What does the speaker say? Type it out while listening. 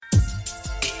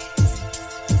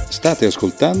State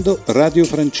ascoltando Radio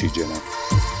Francigena,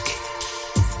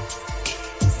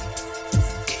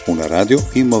 una radio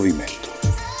in movimento.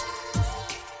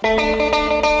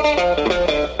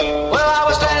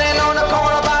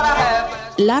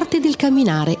 L'arte del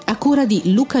camminare, a cura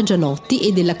di Luca Gianotti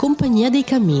e della Compagnia dei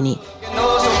Cammini.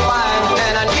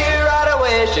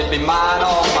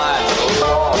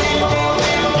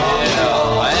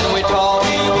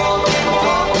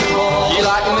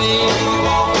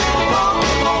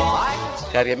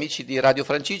 Cari amici di Radio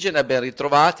Francigena, ben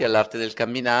ritrovati all'arte del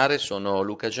camminare, sono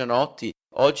Luca Gianotti.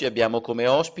 Oggi abbiamo come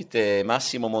ospite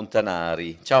Massimo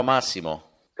Montanari. Ciao Massimo.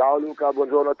 Ciao Luca,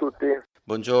 buongiorno a tutti.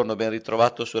 Buongiorno, ben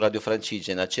ritrovato su Radio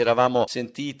Francigena. Ci eravamo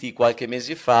sentiti qualche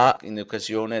mese fa in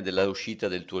occasione della uscita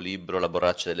del tuo libro La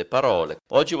borraccia delle parole.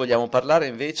 Oggi vogliamo parlare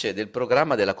invece del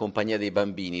programma della Compagnia dei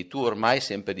Bambini. Tu ormai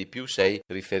sempre di più sei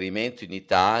riferimento in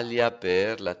Italia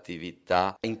per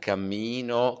l'attività in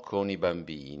cammino con i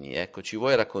bambini. Ecco, ci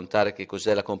vuoi raccontare che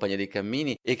cos'è la Compagnia dei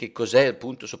Cammini e che cos'è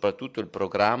appunto soprattutto il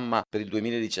programma per il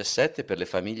 2017 per le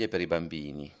famiglie e per i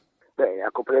bambini? La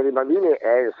Compagnia dei Bambini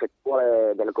è il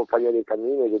settore della Compagnia dei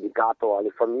Cammini dedicato alle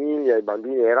famiglie, ai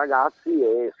bambini e ai ragazzi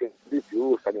e sempre di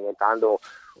più sta diventando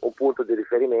un punto di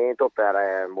riferimento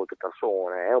per molte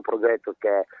persone. È un progetto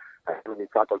che è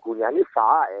iniziato alcuni anni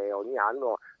fa e ogni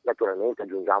anno naturalmente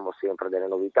aggiungiamo sempre delle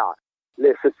novità.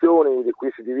 Le sezioni di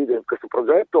cui si divide in questo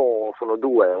progetto sono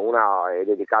due, una è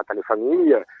dedicata alle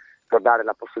famiglie per dare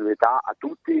la possibilità a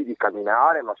tutti di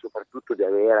camminare, ma soprattutto di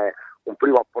avere un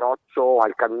primo approccio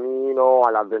al cammino,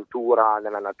 all'avventura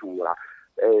nella natura.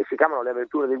 Si chiamano le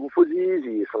avventure di Gufo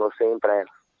Gigi, sono sempre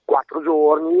 4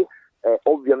 giorni,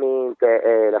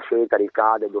 ovviamente la scelta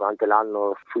ricade durante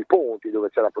l'anno sui ponti dove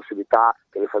c'è la possibilità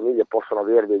che le famiglie possano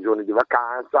avere dei giorni di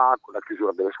vacanza con la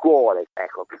chiusura delle scuole.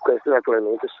 Ecco, queste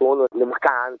naturalmente sono le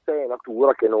vacanze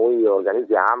natura che noi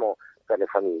organizziamo per le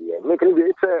famiglie, mentre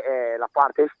invece la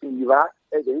parte estiva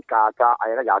è dedicata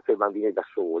ai ragazzi e ai bambini da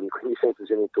soli, quindi senza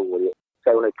genitori.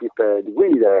 C'è un'equipe di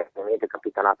guide, ovviamente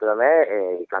capitanata da me,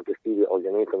 e i campi estivi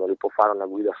ovviamente non li può fare una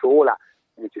guida sola,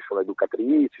 quindi ci sono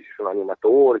educatrici, ci sono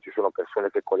animatori, ci sono persone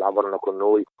che collaborano con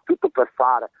noi, tutto per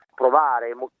far provare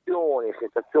emozioni e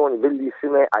sensazioni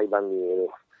bellissime ai bambini.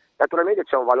 Naturalmente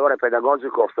c'è un valore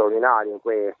pedagogico straordinario in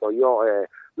questo, io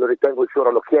lo ritengo il fiore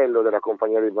all'occhiello della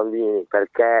Compagnia dei Bambini,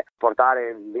 perché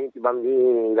portare 20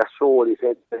 bambini da soli,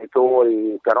 senza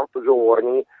genitori, per 8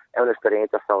 giorni è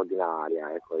un'esperienza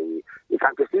straordinaria. Ecco, i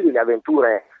campi estivi, le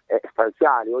avventure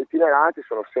stanziali o itineranti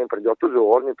sono sempre di 8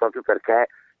 giorni, proprio perché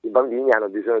i bambini hanno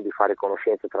bisogno di fare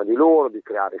conoscenza tra di loro, di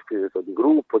creare spirito di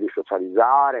gruppo, di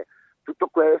socializzare, tutto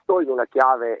questo in una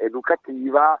chiave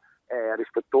educativa,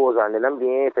 rispettosa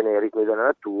nell'ambiente, nei ritmi della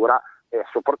natura, e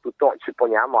soprattutto ci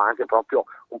poniamo anche proprio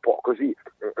un po' così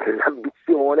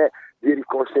l'ambizione di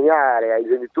riconsegnare ai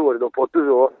genitori dopo 8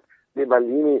 giorni dei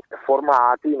bambini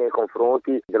formati nei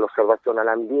confronti dell'osservazione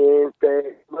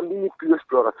all'ambiente, bambini più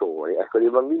esploratori, ecco, dei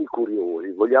bambini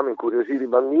curiosi. Vogliamo incuriosire i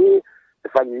bambini e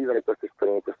fargli vivere queste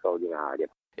esperienze straordinarie.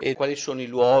 E quali sono i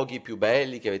luoghi più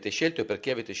belli che avete scelto e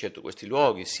perché avete scelto questi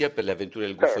luoghi, sia per le avventure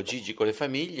del Gufo Gigi con le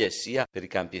famiglie, sia per i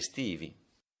campi estivi?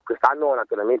 Quest'anno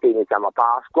naturalmente iniziamo a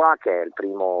Pasqua, che è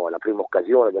la prima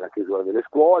occasione della chiusura delle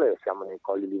scuole. Siamo nei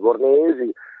Colli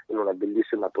Livornesi, in una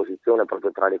bellissima posizione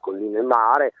proprio tra le colline e il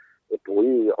mare, e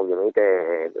poi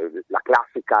ovviamente la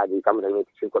classica, diciamo, del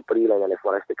 25 aprile nelle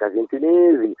foreste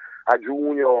casentinesi. A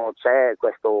giugno c'è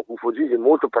questo Gufo Gigi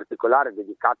molto particolare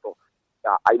dedicato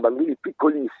ai bambini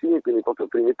piccolissimi, quindi proprio i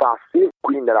primi passi,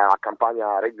 qui nella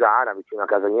campagna reggiana vicino a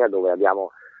casa mia, dove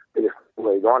abbiamo delle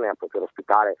strutture idonee a poter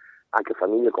ospitare anche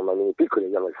famiglie con bambini piccoli.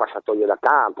 Abbiamo il fasciatoio da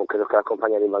campo, credo che la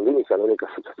Compagnia dei Bambini sia l'unica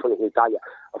associazione in Italia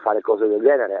a fare cose del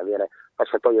genere, avere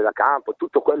fasciatoio da campo,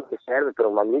 tutto quello che serve per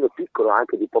un bambino piccolo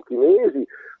anche di pochi mesi,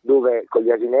 dove con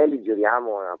gli asinelli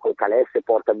giriamo con calesse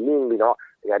porta bimbi, no?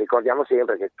 E ricordiamo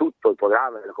sempre che tutto il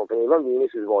programma della Compagnia dei Bambini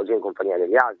si svolge in compagnia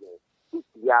degli asini.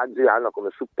 Tutti i viaggi hanno come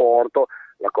supporto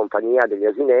la compagnia degli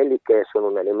asinelli, che sono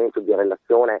un elemento di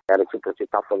relazione e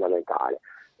reciprocità fondamentale.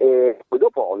 E poi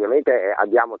dopo ovviamente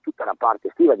abbiamo tutta la parte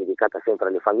estiva dedicata sempre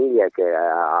alle famiglie, che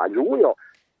a giugno,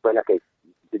 quella che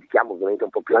dedichiamo ovviamente un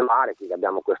po' più al mare, quindi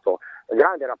abbiamo questo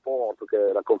grande rapporto che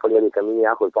la Compagnia dei Cammini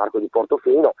ha col parco di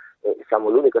Portofino, e siamo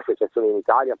l'unica associazione in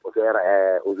Italia a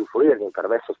poter usufruire di un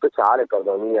permesso speciale per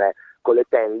dormire con le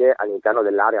tende all'interno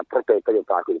dell'area protetta del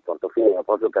parco di Portofino,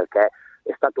 proprio perché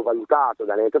è stato valutato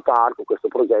dall'ente parco questo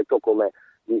progetto come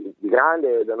di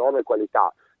grande ed enorme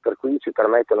qualità, per cui ci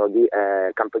permettono di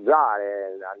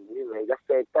campeggiare nei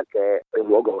Gazzetta, che è un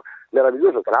luogo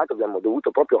meraviglioso. Tra l'altro abbiamo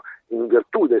dovuto, proprio in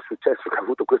virtù del successo che ha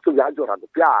avuto questo viaggio,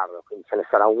 raddoppiarlo, quindi ce ne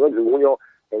sarà uno a giugno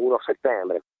e uno a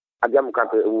settembre. Abbiamo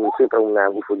sempre un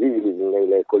Gufo Gigi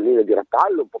nelle colline di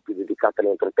Rapallo, un po' più dedicate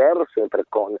all'entroterra, sempre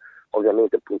con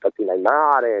ovviamente puntatina in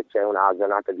mare, c'è una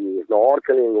giornata di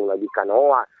snorkeling, una di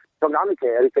canoa, programmi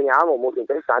che riteniamo molto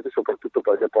interessanti, soprattutto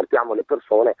perché portiamo le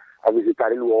persone a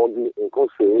visitare luoghi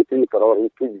inconsueti, però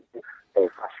ricchi di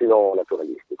fascino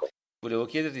naturalistico. Volevo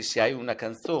chiederti se hai una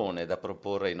canzone da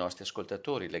proporre ai nostri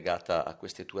ascoltatori legata a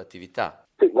queste tue attività.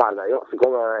 Sì, guarda, io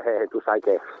siccome tu sai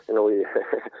che noi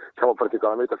siamo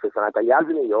particolarmente affezionati agli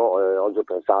asini, io oggi ho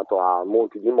pensato a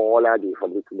Monti di Mola di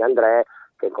Fabrizio De André,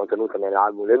 che è contenuta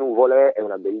nell'album Le Nuvole, è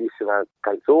una bellissima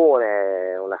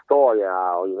canzone, una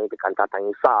storia ovviamente cantata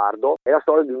in sardo, è la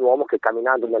storia di un uomo che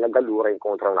camminando nella gallura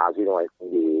incontra un asino e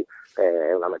quindi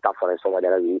è una metafora insomma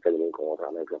della vita e dell'incontro,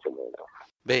 a me piace molto.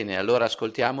 Bene, allora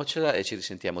ascoltiamocela e ci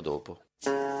risentiamo dopo.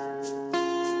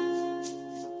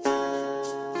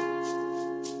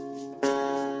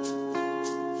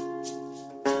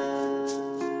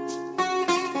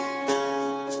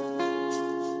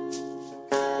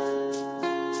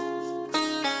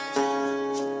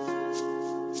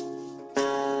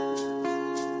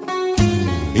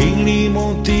 In i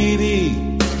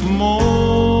motivi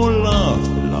molla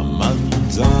la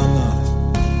manzana,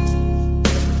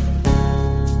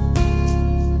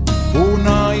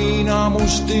 una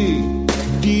inamusti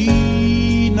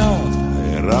dina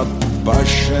e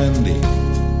rappascendi.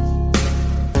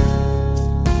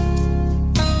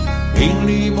 In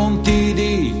i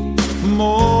montidi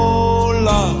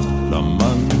molla la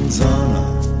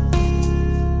manzana,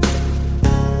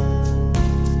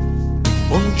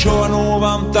 un ciò a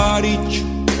 90 ricci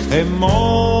e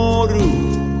moru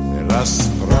e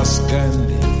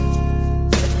rasfrascandi,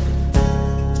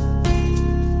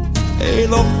 e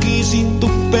l'occhi si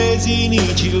intuppesini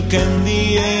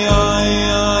cilchendi e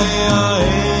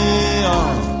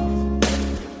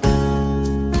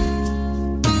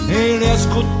e le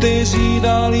ascottesi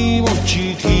dali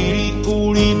mocci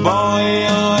chiriculi e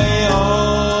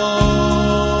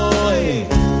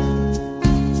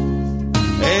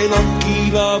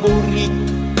l'occhi la burric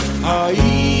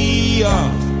aia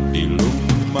di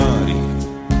lumari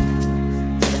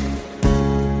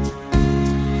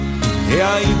e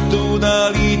ai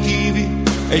todalitivi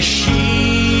e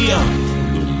scia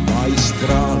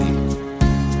maestrali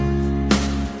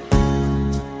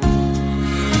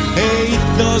e i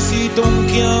tasi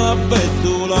tonchia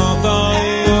bettolata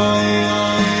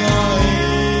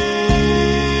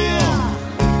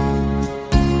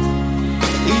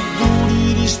i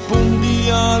duri rispondi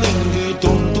all'inghe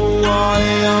tonto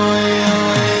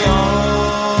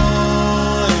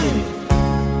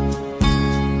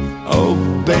oh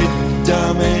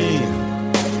beddame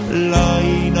la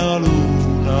ina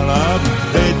luna la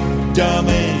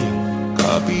beddame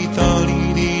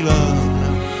capitali di lana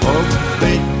oh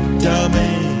beddame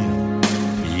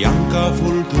bianca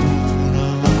fortuna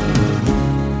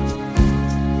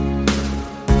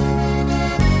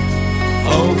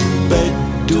oh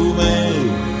beddume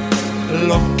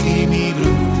l'occhi mi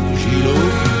bruci lo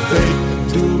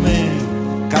beddume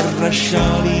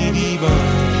carrasciali di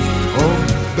pane oh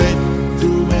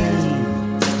beddume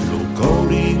lo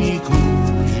cori mi cuci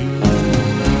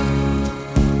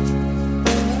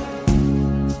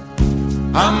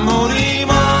amori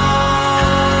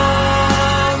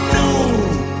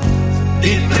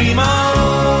di prima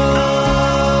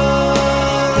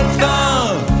volta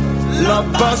la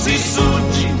base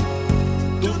suggi.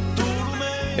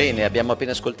 Bene, abbiamo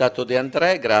appena ascoltato De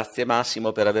André, grazie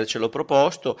Massimo per avercelo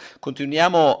proposto.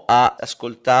 Continuiamo a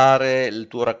ascoltare il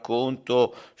tuo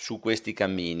racconto su questi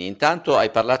cammini. Intanto hai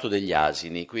parlato degli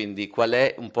asini, quindi qual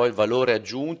è un po' il valore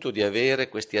aggiunto di avere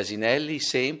questi asinelli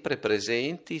sempre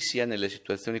presenti sia nelle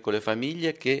situazioni con le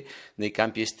famiglie che nei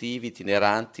campi estivi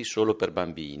itineranti solo per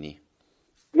bambini?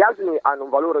 Gli asini hanno un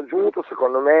valore aggiunto,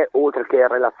 secondo me, oltre che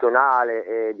relazionale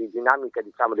e di dinamica,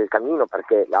 diciamo, del cammino,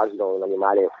 perché l'asino è un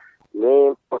animale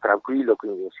lento, tranquillo,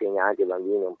 quindi insegna anche ai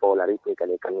bambini un po' la ritmica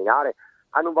del camminare.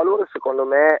 Hanno un valore, secondo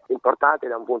me, importante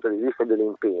da un punto di vista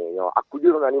dell'impegno.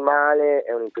 Accudire un animale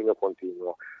è un impegno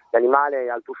continuo. L'animale è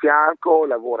al tuo fianco,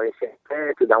 lavora insieme a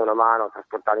te, ti dà una mano a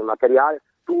trasportare il materiale,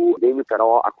 tu devi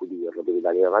però accudirlo, devi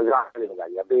dargli da mangiare, devi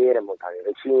dargli da bere, montare il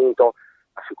recinto,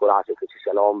 assicurarsi che ci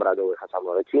sia l'ombra dove facciamo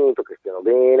il recinto, che stiano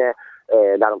bene,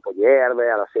 dare un po' di erbe,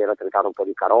 alla sera tritare un po'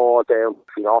 di carote,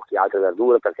 finocchi, altre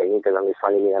verdure, perché integrano i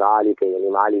sali minerali che gli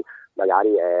animali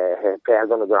magari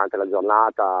perdono durante la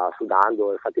giornata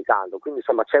sudando e faticando. Quindi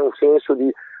insomma c'è un senso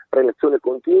di relazione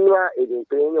continua e di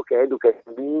impegno che educa i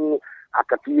bambini a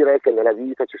capire che nella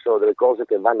vita ci sono delle cose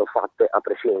che vanno fatte a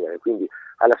prescindere, quindi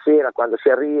alla sera quando si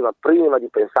arriva, prima di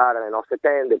pensare alle nostre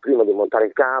tende, prima di montare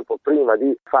il campo, prima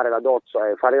di fare la doccia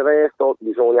e fare il resto,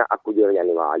 bisogna accudire gli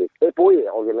animali. E poi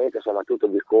ovviamente insomma tutto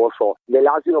il discorso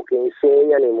dell'asino che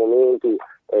insegna nei momenti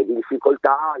di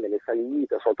difficoltà, nelle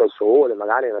salite, sotto il sole,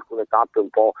 magari in alcune tappe un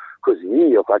po'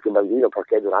 così, o qualche bambino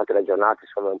perché durante la giornata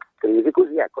sono un po' crisi,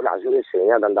 così ecco l'asino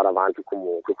insegna ad andare avanti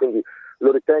comunque, quindi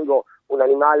lo ritengo un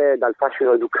animale dal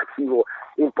fascino educativo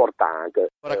importante.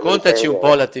 Raccontaci un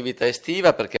po' l'attività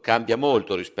estiva, perché cambia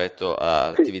molto rispetto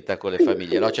all'attività con le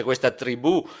famiglie, no? C'è questa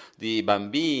tribù di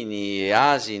bambini,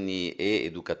 asini e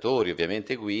educatori,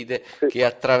 ovviamente guide, che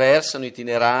attraversano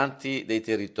itineranti dei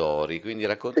territori, quindi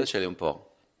raccontaceli un po'.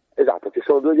 Esatto, ci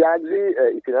sono 2 viaggi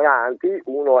itineranti,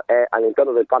 uno è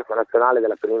all'interno del Parco Nazionale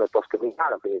dell'Appennino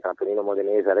Toscano, quindi tra Appennino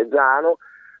Modenese e Reggiano,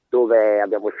 dove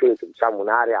abbiamo scelto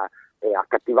un'area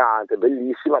accattivante,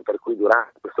 bellissima, per cui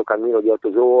durante questo cammino di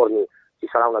 8 giorni ci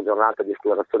sarà una giornata di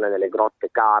esplorazione nelle grotte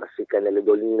carsiche, nelle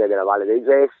doline della Valle dei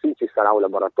Gessi, ci sarà un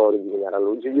laboratorio di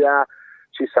mineralogia,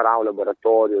 ci sarà un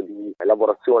laboratorio di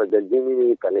elaborazione del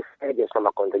Bambini per le sedie,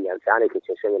 insomma con degli anziani che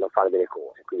ci insegnano a fare delle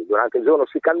cose. Quindi durante il giorno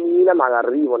si cammina, ma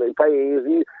all'arrivo nei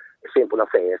paesi è sempre una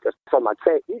festa. Insomma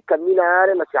c'è il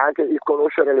camminare, ma c'è anche il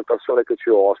conoscere le persone che ci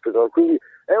ospitano, quindi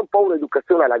è un po'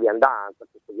 un'educazione alla viandanza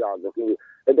questo viaggio,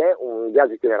 ed è un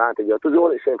viaggio itinerante di 8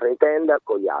 giorni, sempre in tenda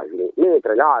con gli asini.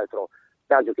 Mentre l'altro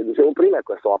viaggio che dicevo prima è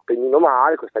questo Appennino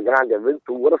Mare, questa grande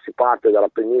avventura, si parte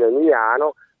dall'Appennino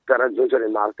Emiliano per raggiungere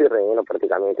il Mar Tirreno,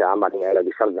 praticamente a Marinella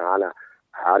di Salzana,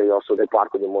 a ridosso del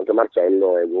parco di Monte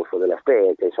Marcello e Gufo della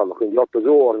Spete, insomma, quindi 8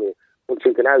 giorni, un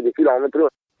centinaio di chilometri.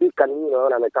 Il cammino è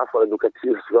una metafora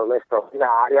educativa secondo me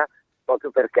straordinaria, proprio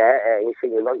perché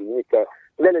insegna ai bambini che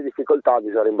nelle difficoltà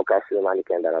bisogna rimboccarsi le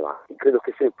maniche e andare avanti. Credo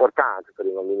che sia importante per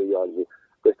i bambini di oggi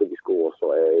questo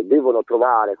discorso, devono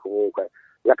trovare comunque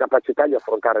la capacità di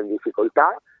affrontare le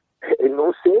difficoltà e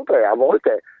non sempre, a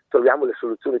volte troviamo le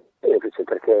soluzioni semplici,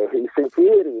 perché i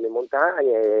sentieri, le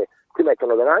montagne ti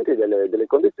mettono davanti delle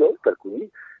condizioni per cui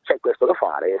c'è questo da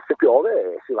fare, e se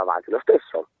piove si va avanti lo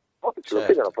stesso. Ce lo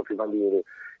spiegano proprio i bambini.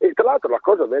 E tra l'altro la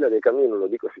cosa bella del cammino, lo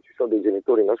dico se ci sono dei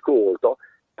genitori in ascolto,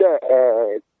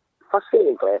 che fa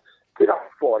sempre tirare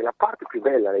fuori la parte più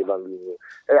bella dei bambini.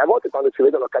 A volte quando ci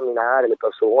vedono camminare le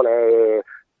persone,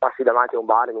 passi davanti a un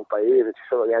bar in un paese, ci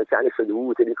sono gli anziani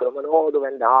seduti, dicono ma no, dove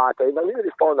andate? E i bambini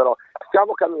rispondono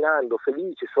stiamo camminando,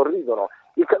 felici, sorridono,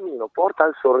 il cammino porta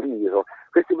al sorriso.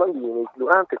 Questi bambini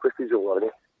durante questi giorni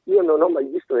io non ho mai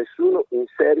visto nessuno in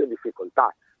seria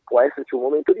difficoltà. Può esserci un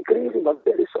momento di crisi, ma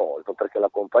ben risolto, perché la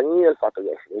compagnia, il fatto di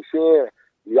essere insieme,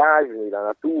 gli asini, la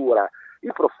natura,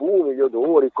 i profumi, gli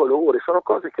odori, i colori, sono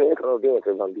cose che entrano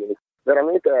dentro i bambini.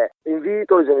 Veramente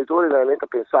invito i genitori veramente a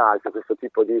pensarci a questo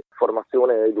tipo di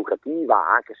formazione educativa,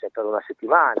 anche se per una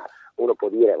settimana. Uno può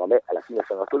dire, vabbè, alla fine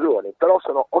sono 8 giorni, però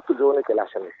sono 8 giorni che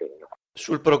lasciano il segno.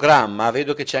 Sul programma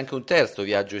vedo che c'è anche un terzo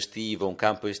viaggio estivo, un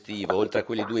campo estivo, oltre a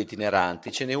quelli 2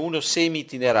 itineranti, ce n'è uno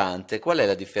semi-itinerante. Qual è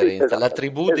la differenza? Sì, esatto, La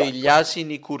tribù degli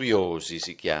asini curiosi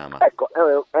si chiama. Ecco,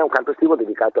 è un campo estivo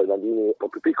dedicato ai bambini un po'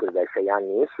 più piccoli, dai 6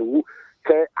 anni in su,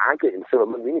 che anche sono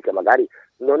bambini che magari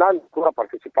non hanno ancora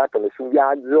partecipato a nessun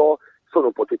viaggio, sono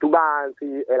un po'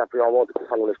 titubanti, è la prima volta che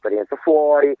fanno un'esperienza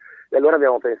fuori, e allora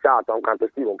abbiamo pensato a un campo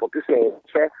estivo un po' più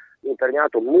semplice,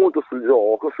 imperniato molto sul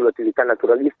gioco, sull'attività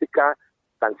naturalistica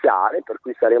stanziale, per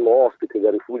cui saremo ospiti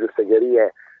del rifugio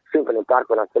Segherie sempre nel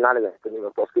Parco Nazionale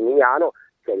dell'Appennino Toscano,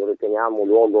 che lo riteniamo un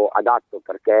luogo adatto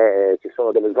perché ci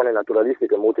sono delle zone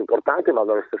naturalistiche molto importanti, ma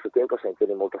allo stesso tempo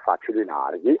sentieri molto facili e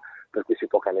larghi, per cui si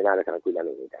può camminare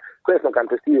tranquillamente. Questo è un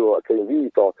campo estivo che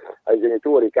invito ai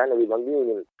genitori che hanno dei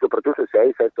bambini, soprattutto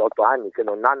 6, 7, 8 anni, che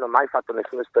non hanno mai fatto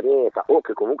nessuna esperienza o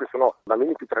che comunque sono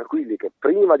bambini più tranquilli, che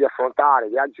prima di affrontare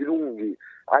viaggi lunghi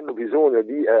hanno bisogno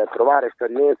di provare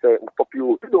esperienze un po'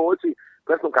 più dolci.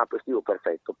 Questo è un campo estivo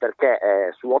perfetto, perché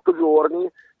su 8 giorni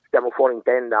stiamo fuori in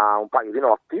tenda un paio di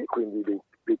notti, quindi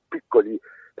dei piccoli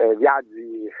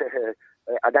viaggi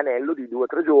ad anello di 2 o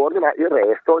 3 giorni, ma il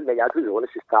resto negli altri giorni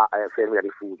si sta fermi a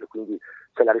rifugio, quindi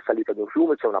c'è la risalita di un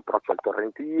fiume, c'è un approccio al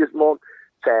torrentismo,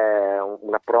 c'è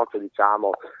un approccio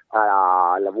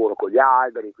al lavoro con gli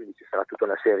alberi, quindi ci sarà tutta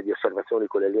una serie di osservazioni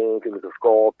con le lenti,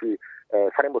 microscopi,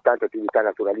 faremo tante attività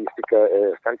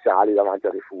naturalistiche stanziali davanti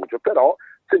al rifugio, però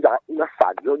c'è già un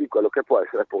assaggio di quello che può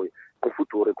essere poi in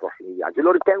futuro i prossimi viaggi.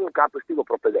 Lo ritengo un campo estivo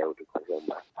propedeutico,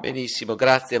 insomma. Benissimo,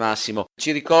 grazie Massimo.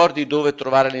 Ci ricordi dove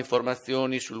trovare le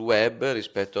informazioni sul web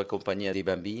rispetto a Compagnia dei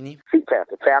Bambini? Sì,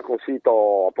 certo, c'è anche un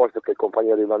sito apposta che è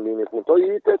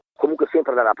compagnadei-bambini.it, comunque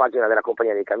sempre nella pagina della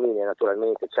Compagnia dei Cammini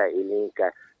naturalmente c'è il link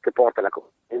che porta alla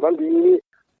Compagnia dei Bambini.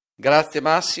 Grazie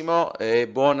Massimo e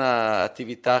buona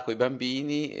attività con i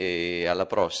bambini e alla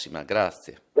prossima,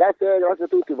 grazie. Grazie a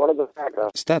tutti, buona giornata.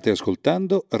 State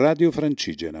ascoltando Radio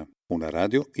Francigena, una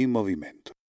radio in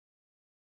movimento.